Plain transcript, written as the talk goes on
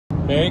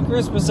Merry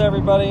Christmas,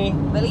 everybody.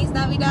 Feliz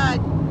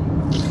Navidad.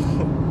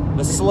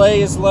 The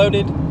sleigh is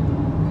loaded.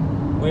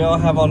 We all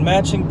have on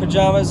matching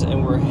pajamas,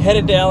 and we're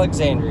headed to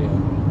Alexandria.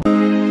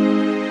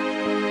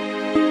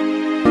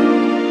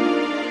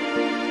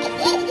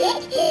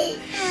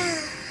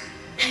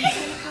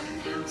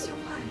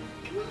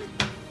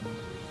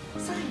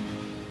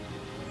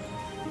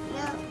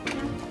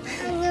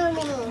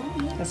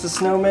 That's a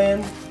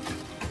snowman.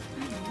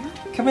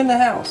 Come in the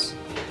house.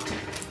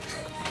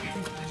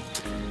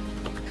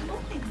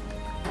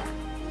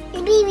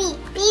 Baby,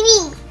 baby.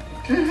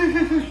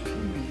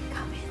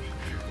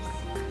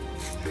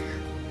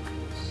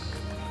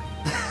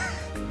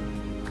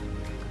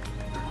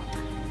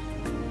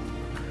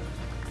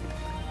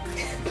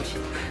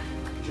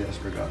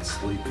 Jasper got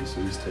sleepy,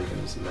 so he's taking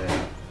his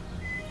nap.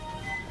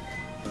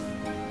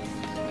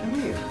 Come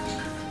here.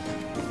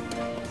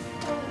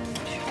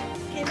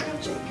 Gabriel,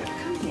 Jacob,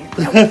 come here.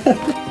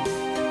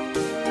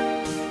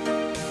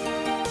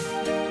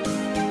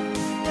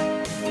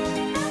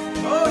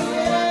 Oh,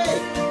 yay!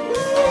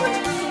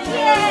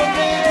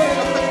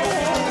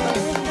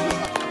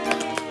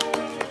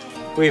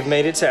 We've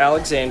made it to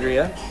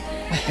Alexandria.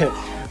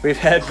 We've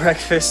had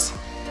breakfast,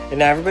 and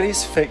now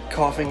everybody's fake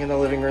coughing in the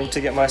living room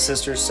to get my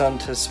sister's son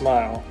to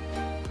smile.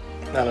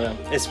 I don't know.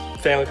 It's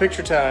family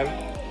picture time.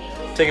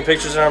 Taking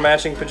pictures in our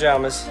matching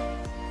pajamas.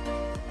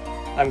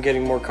 I'm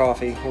getting more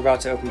coffee. We're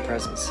about to open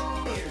presents.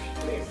 Come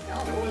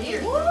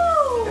here.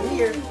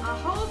 A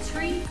whole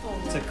tree full.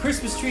 It's a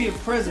Christmas tree of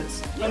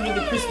presents under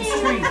the Christmas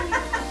tree.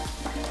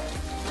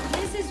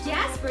 This is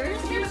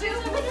Jasper's. Here's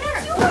yours over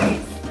there.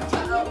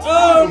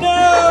 Oh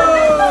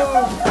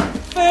no!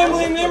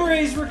 Family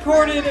memories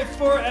recorded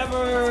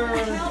forever.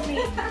 Help me.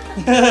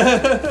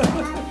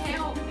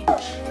 Help me.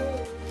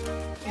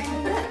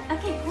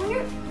 Okay,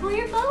 pull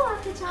your bow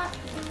off the top.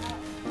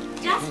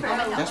 Jasper.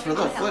 Jasper,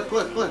 look,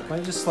 look. Why don't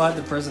you just slide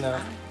the present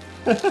out?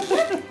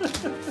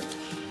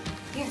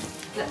 Here.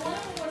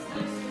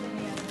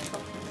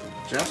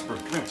 Jasper,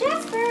 come here.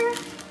 Jasper.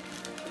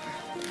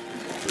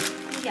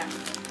 Yeah.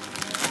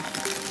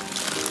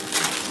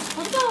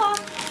 Pull the bow off.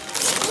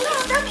 Look,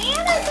 from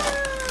Amazon.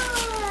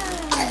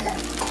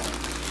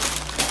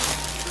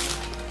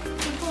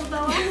 Can you pull the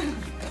bow off?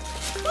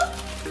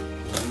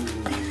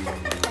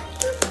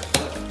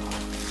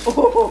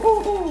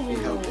 He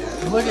helped Dad.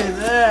 Look at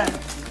that!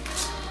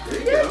 There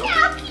you go.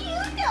 How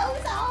cute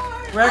those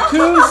are.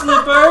 Raccoon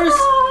slippers! Oh,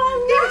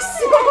 They're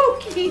so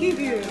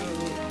cute.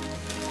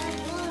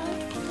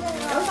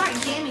 Those aren't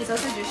jammies,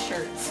 those are just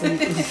shirts.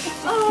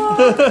 Oh,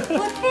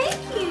 well, thank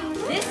you.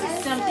 This is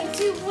something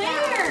to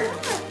wear.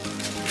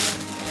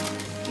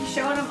 You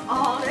showing them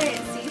all day at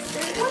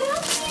Easter? Well,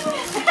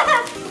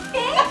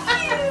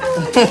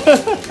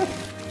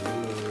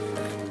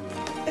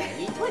 thank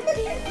you.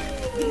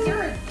 These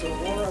are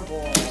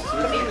adorable.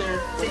 Come in there.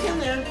 Sit in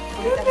there.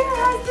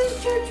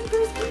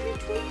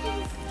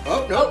 Oh,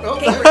 no.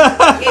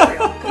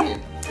 Gabriel, come here.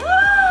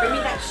 Bring me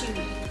that shoe.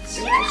 Bring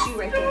me that shoe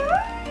right there.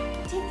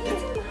 Take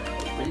these in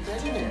mine. Put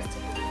that in there.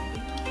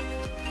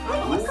 Oh,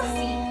 let's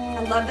see. I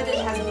love that it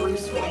has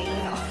Bruce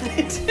Wayne on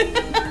it.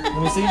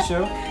 Let me see,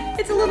 show.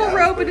 It's a little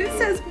robe and it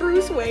says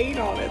Bruce Wayne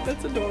on it.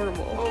 That's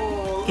adorable.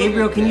 Oh,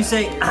 Gabriel, can you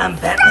say, I'm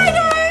Batman?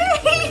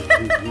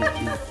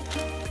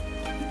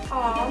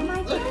 Oh,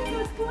 my God,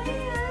 that's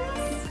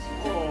blessed.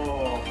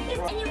 Oh.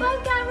 And you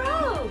both got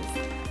robes.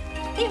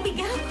 There we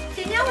go.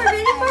 So now we're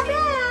ready for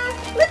bed.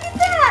 Look at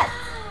that.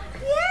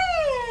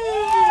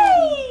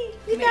 Yay.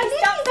 You got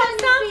Stop.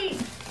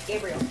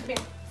 Gabriel, come here.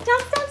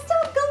 Stop.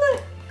 Go look.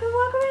 Go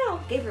walk around.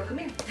 Gabriel, come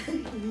here.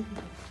 Come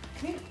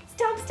here.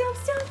 Stop.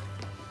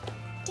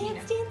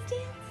 Dance. Yeah,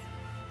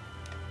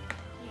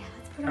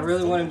 let's put I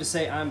really want him to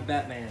say, I'm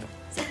Batman.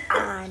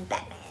 I'm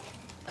Batman.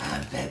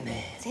 I'm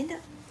Batman. Stand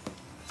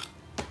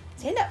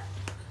up.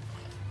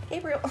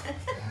 Gabriel.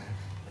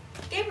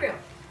 Gabriel.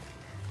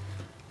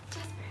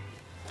 Jasper.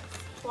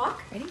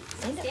 Walk. Ready?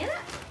 Stand up. Stand up.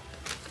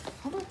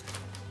 Hold on.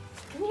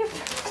 Come here.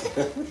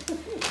 Come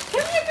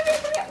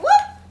here.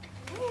 Whoop.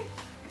 Come here.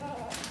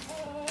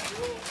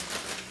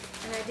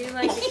 And I do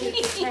like to keep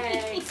the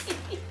tags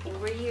and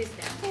reuse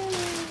them.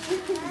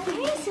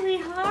 Hey,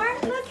 sweetheart.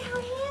 Look how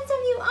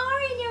handsome you are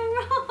in your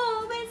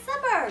robe and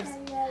slippers.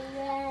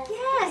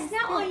 Yes,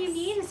 now all you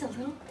need is a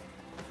little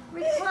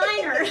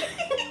recliner.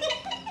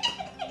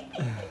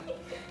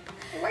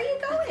 Where are you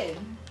going?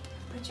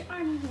 Put your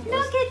arm in there.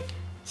 Look at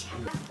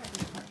Jasper.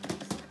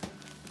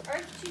 Or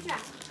choose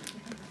Jasper.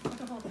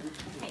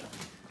 Hey,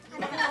 I'm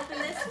gonna open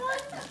this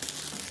one.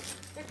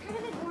 They're kind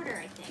of in order,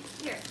 I think.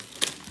 Here.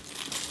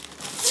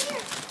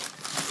 Here.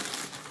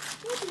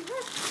 Baby,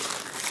 look.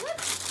 Look.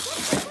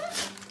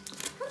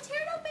 Come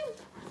tear it open.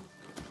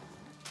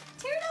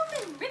 Tear it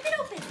open. Rip it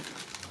open.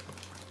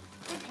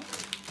 Okay.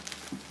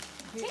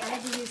 I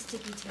had to use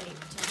sticky tape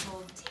to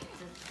hold the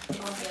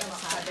other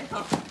side.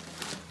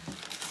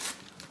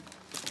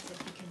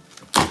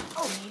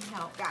 Oh, need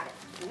help. Got it.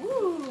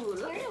 Ooh,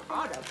 look at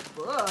all the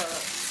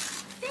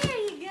books. There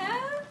you go.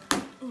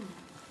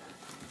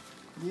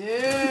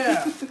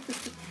 Yeah!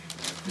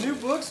 New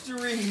books to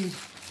read.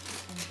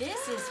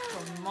 This is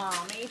for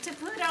Mommy to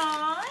put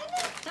on.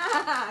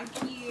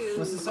 Cute.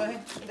 What's it say?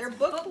 They're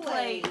book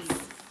plates.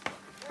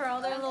 For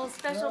all their little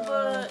special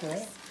books.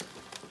 Okay.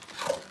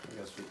 I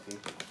got sweet tea.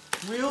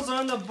 Wheels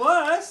on the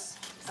bus.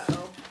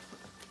 Uh-oh.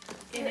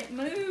 And it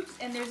moves,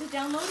 and there's a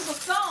downloadable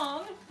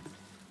song.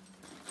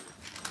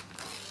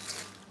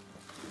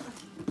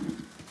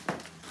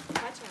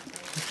 Watch out,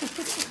 baby.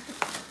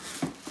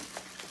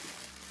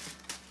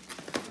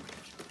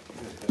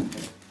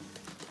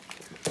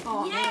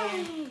 Oh,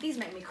 man. These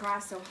make me cry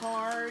so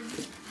hard.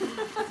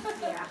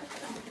 Yeah.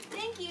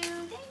 Thank you,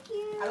 thank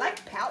you. I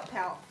like pout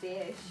pout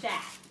fish.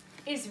 That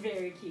is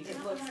very cute.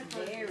 It looks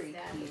very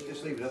cute.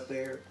 Just leave it up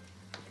there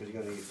because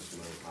you're going to need it for some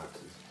other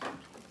boxes.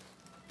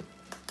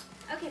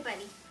 Okay,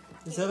 buddy.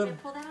 Is You that want a me to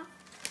pull that off?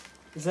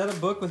 is that a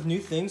book with new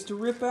things to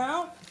rip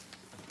out?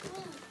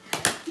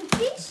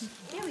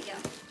 There we go.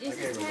 Okay, Is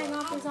this tearing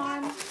off his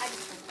arm?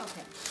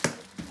 Okay.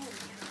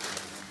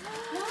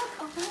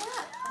 Look, open it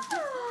up.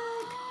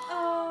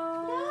 Oh,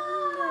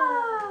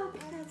 look.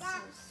 That's so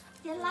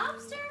sweet. The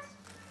lobster?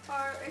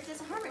 Or is this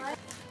a hermit?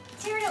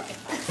 Tear it open.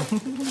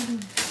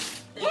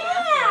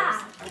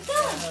 Yeah! Keep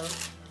going.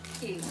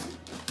 Cute.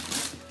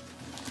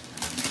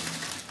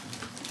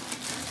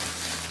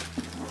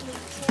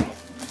 Tear it.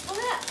 Pull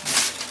it up.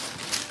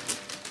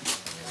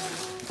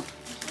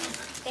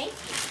 Thank you.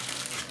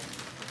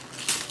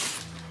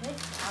 Good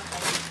job,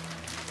 buddy.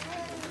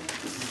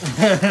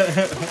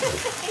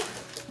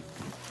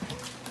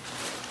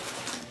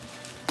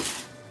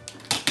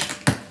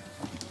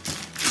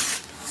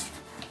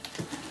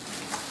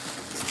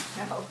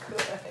 Oh,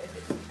 good.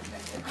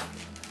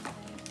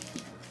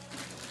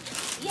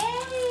 Yay!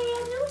 A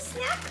new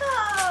snack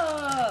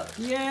cup!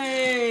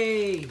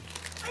 Yay!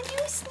 A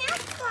new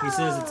snack cup! He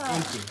says it's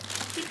empty.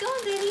 Keep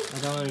going, baby. I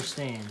don't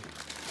understand.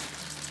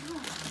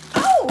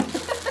 Oh!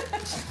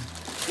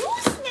 New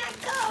snack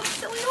cup!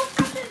 So we don't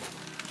have to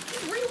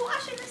keep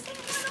rewashing the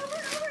same one over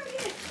and over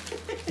again.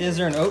 Is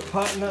there an oat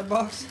pot in that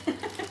box? And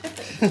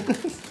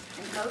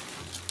Coke.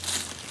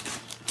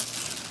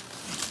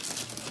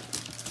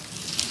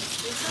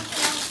 There's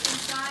something else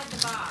inside the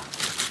box.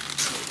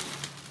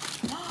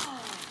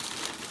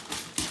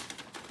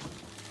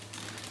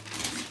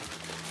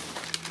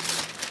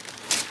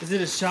 Is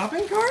it a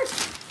shopping cart?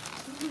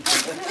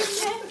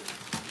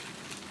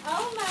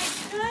 Oh my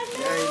goodness!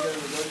 Yeah, you go to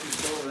the grocery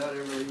store without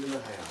ever leaving the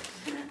house.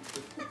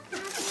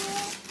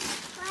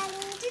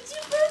 Did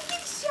you both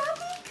get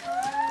shopping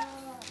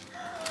carts?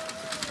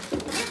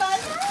 Your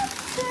mother?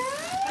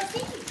 Let's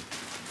see.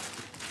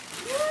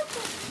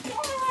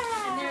 Look at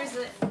that. And there's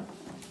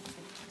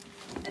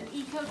an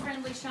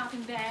eco-friendly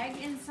shopping bag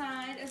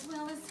inside, as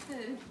well as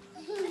food.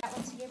 That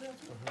one's to Gabriel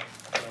too?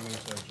 I'm going to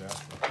say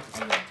Jasper.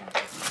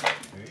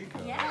 There you go.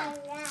 Yeah.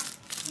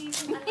 You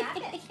can unwrap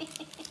it.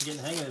 Getting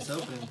the hang of this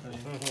opening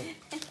thing.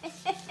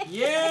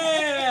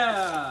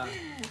 Yeah!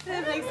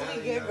 That makes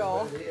me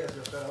giggle. He has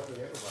to start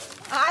opening everybody.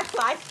 I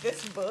like this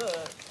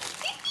book.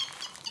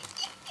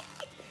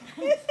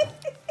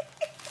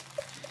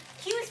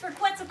 Q is for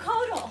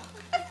Quetzalcoatl.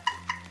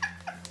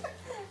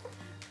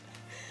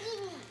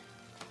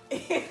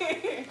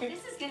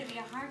 This is going to be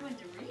a hard one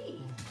to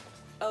read.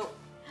 Oh,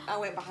 I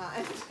went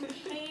behind.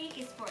 A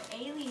is for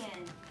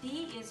alien.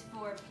 B is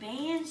for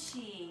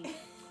banshee.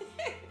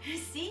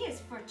 C is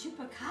for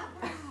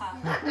chupacabra.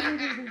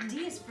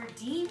 D is for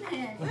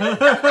demon.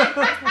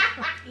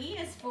 E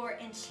is for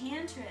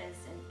enchantress.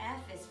 And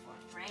F is for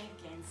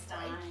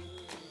Frankenstein.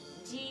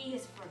 G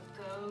is for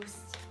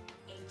ghost.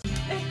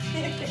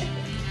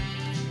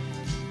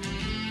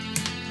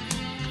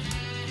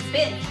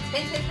 Spin.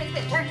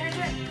 Turn.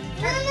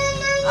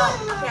 Oh,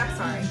 okay, I'm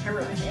sorry. I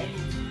ruined it.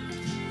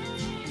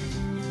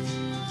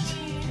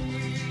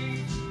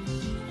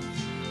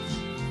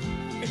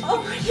 Oh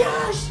my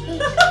gosh!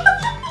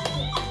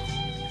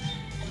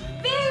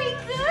 Very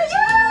good!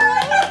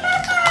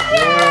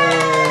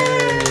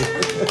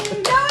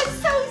 That was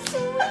so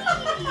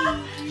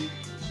sweet!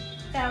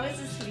 That was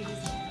the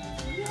sweetest one.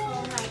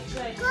 Oh my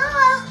goodness.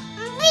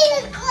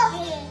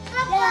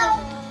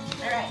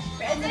 Alright,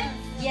 present?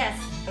 Yes.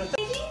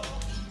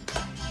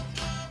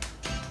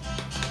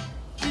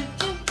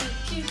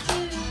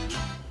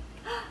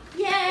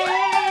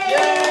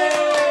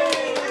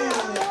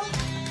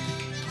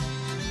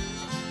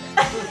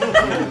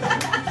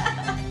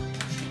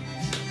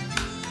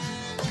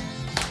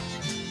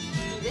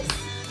 This.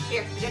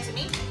 Here, you got to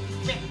me?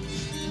 Here.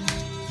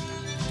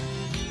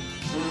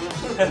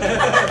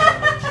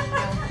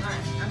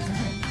 Alright, I'm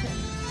sorry.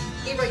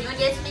 Gabriel, you want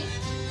to dance with me?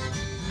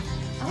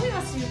 Oh, he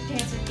wants to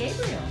dance with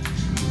Gabriel.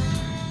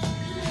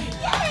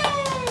 Yay!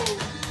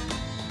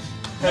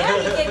 Now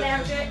you can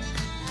have it.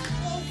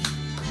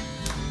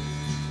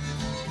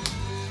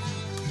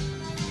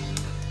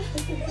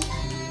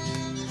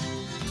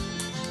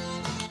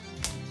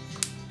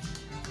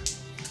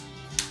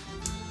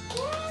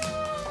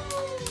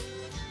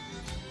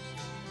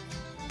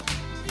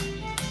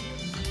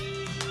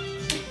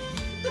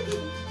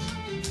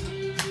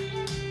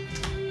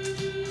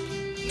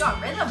 You on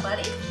rhythm,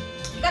 buddy.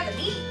 You got the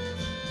beat.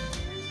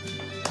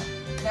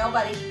 No,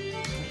 buddy.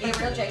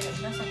 Gabriel, Jacob,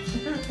 no son.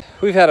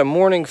 We've had a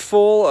morning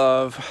full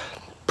of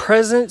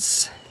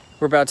presents.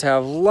 We're about to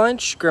have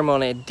lunch. Grandma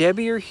and Aunt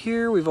Debbie are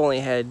here. We've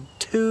only had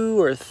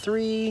 2 or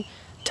 3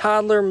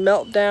 toddler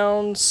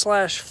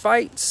meltdowns /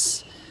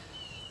 fights.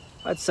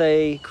 I'd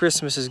say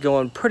Christmas is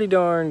going pretty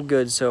darn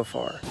good so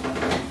far.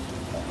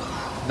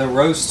 The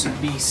roast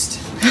beast.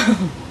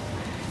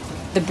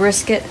 The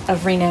brisket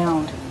of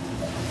renown.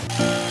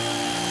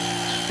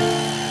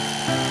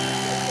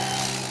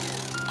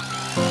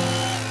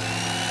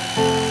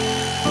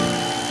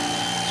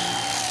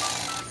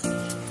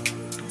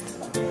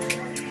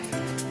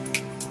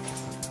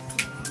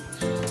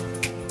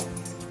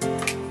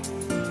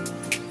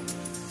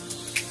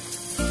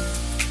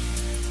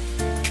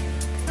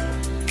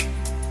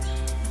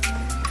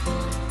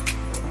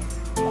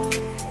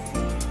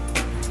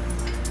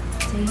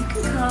 So you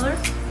can color.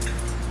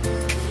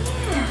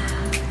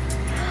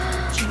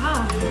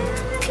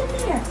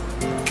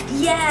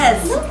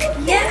 Yes! Look at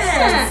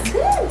that!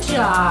 Good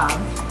job!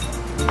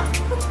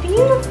 That's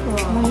beautiful.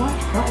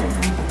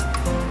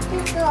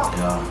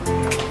 Yeah.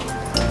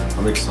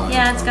 I'm excited.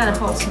 Yeah, it's got a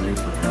whole smooth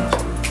look.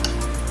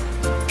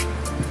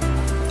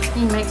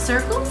 You make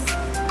circles? You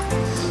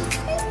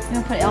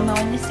want to put Elmo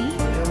in the seat?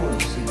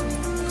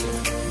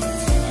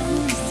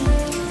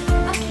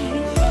 Okay,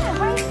 yeah,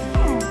 right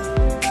there.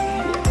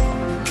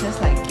 Just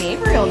like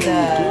Gabriel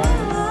does.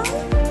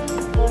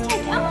 You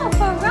take Elmo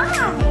for a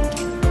ride.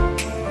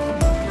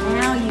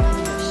 Now you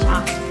can go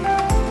shopping.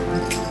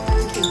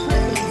 You can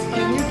put these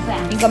in your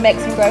bag. You gonna make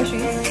some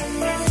groceries?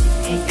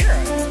 And you're a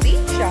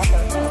speed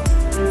shopper, huh?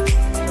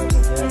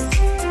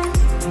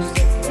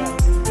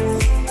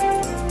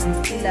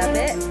 You love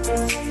it?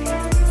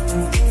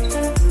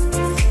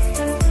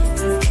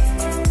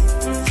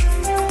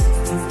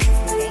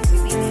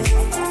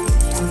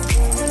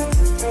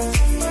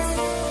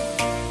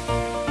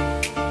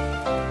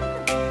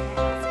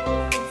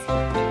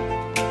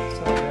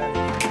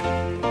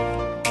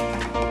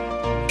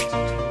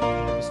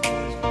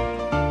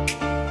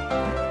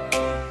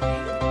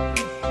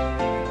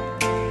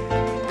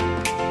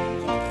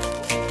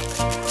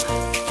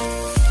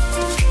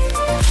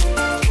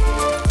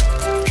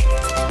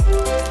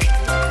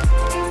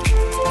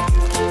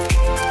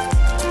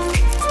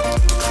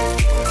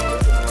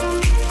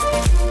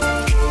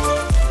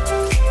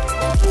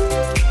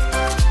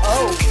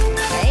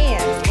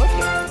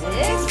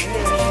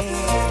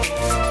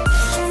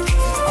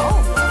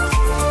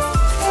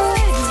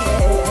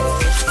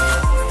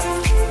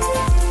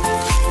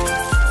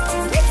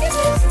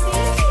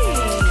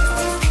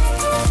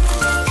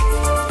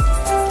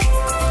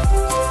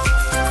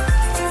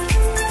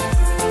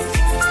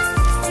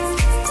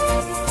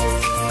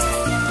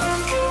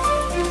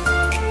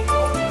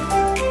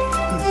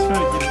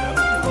 Thank you, baby.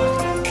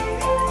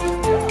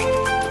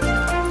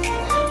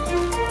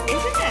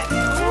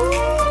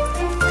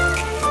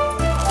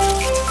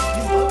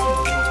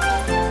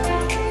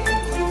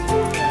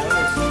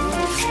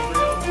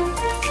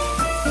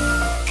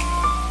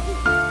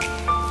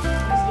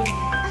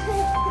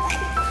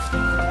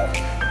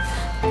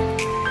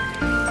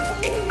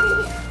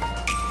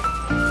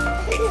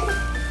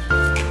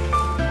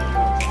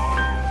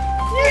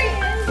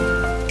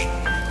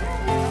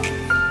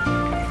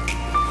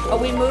 Oh,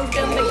 we moved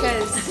them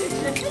because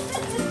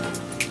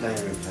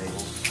Dining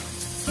table.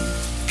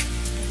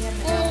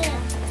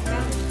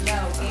 no,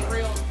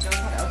 Gabriel knows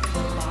how to open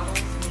those bottles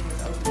and he was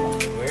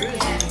opening. Where is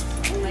it?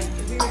 Like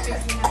if we were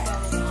fixing to have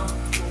bottles on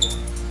the floor.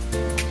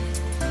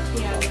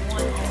 Yeah, the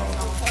one that was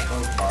all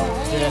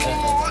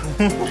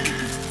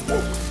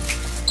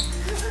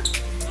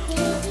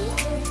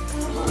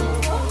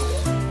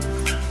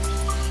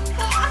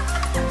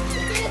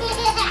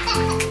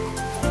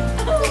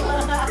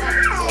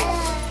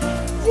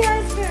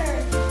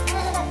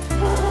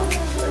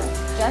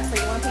Jasper,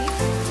 you want a piece?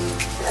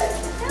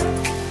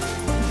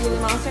 Julie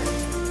Monster?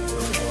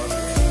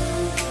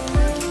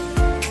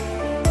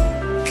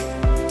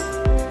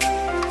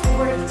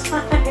 We're at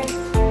time.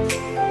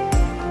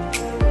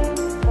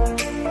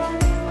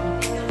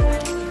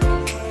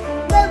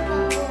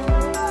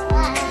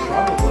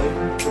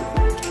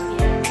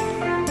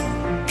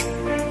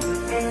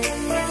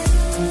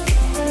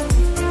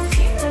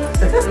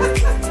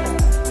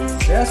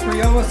 Jasper,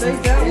 you almost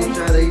ate that He's one.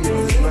 trying to eat it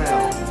with his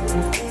mouth.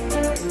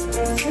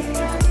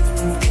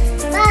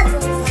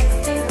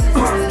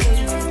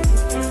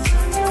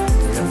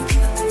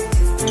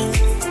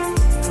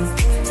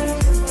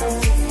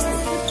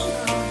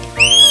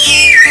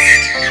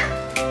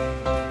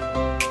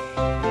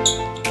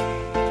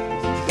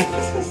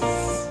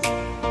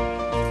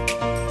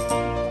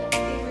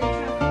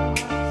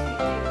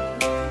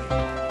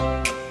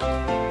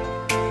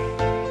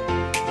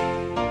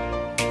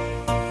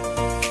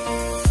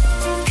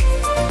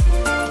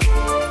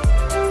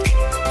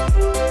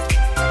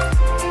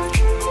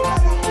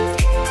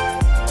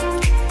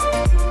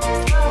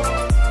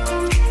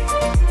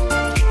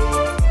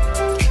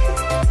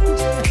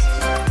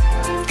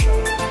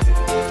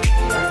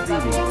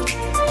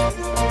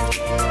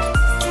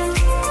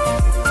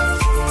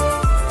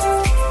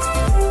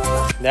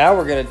 Now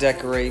we're gonna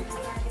decorate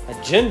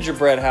A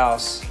gingerbread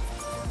house.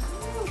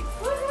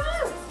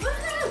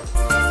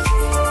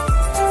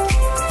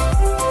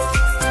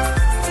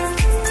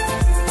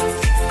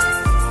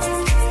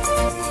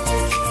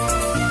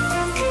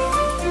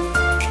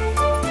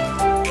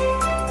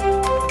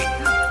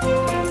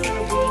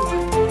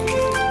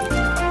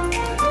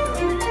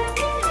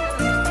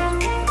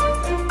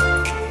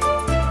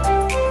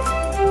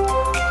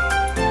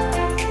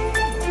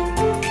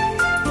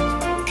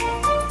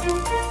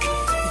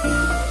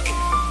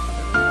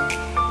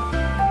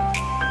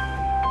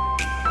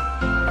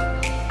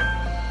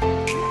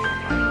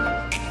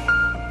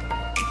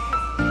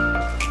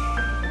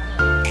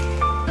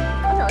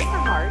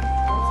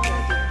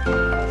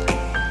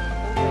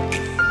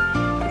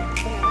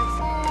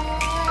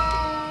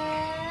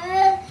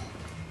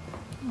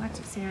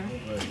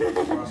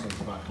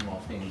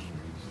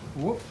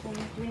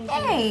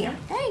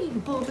 Hey, you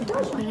can pull the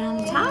door right on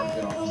the top.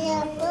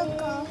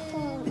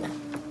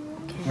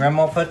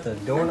 Grandma put the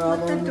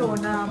doorknob The on.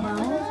 doorknob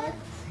on.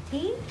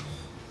 See?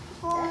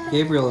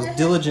 Gabriel is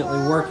diligently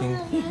working.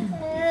 Okay,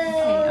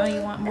 oh,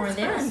 you want more of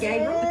this?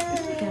 Gabriel.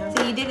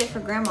 So you did it for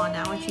Grandma,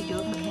 now why don't you do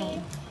it for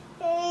me?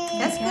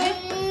 That's good.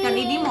 Don't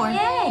need any more.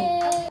 Yay!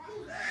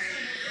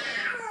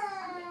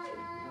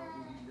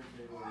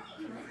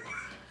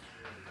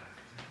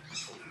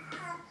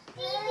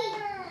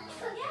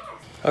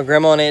 Oh,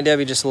 Grandma and Aunt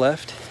Debbie just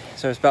left,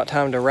 so it's about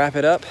time to wrap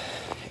it up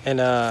and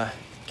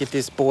get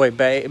this boy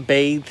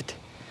bathed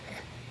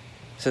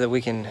so that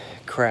we can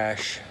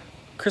crash.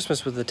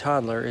 Christmas with the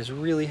toddler is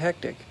really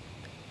hectic.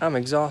 I'm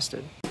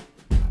exhausted.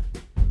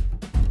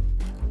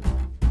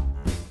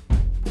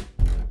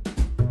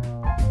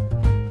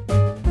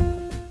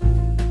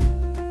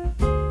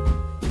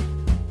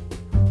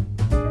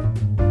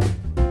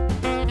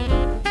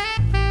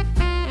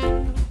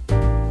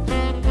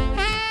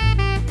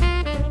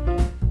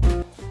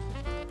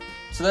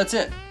 So that's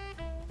it.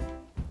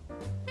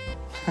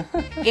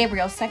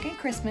 Gabriel's second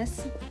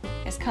Christmas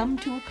has come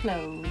to a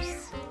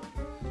close.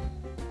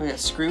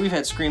 We've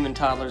had screaming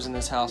toddlers in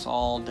this house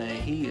all day.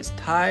 He is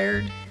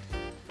tired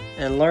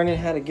and learning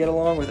how to get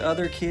along with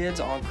other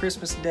kids on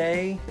Christmas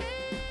Day.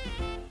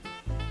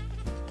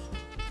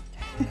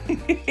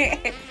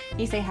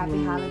 You say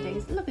happy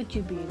holidays. Look at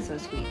you being so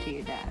sweet to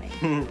your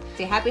daddy.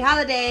 Say happy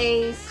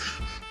holidays.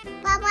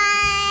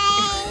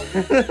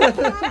 Bye-bye.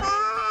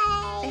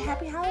 Say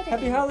happy holidays.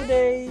 Happy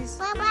holidays.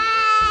 Bye-bye.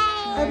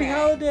 Happy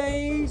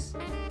holidays.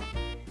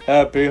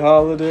 Happy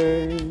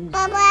holidays.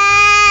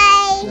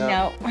 Bye-bye.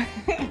 No.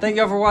 Thank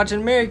y'all for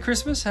watching. Merry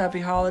Christmas. Happy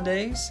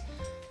holidays.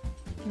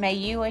 May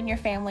you and your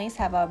families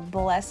have a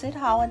blessed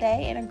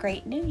holiday and a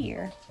great new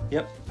year.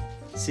 Yep.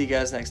 See you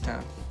guys next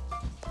time.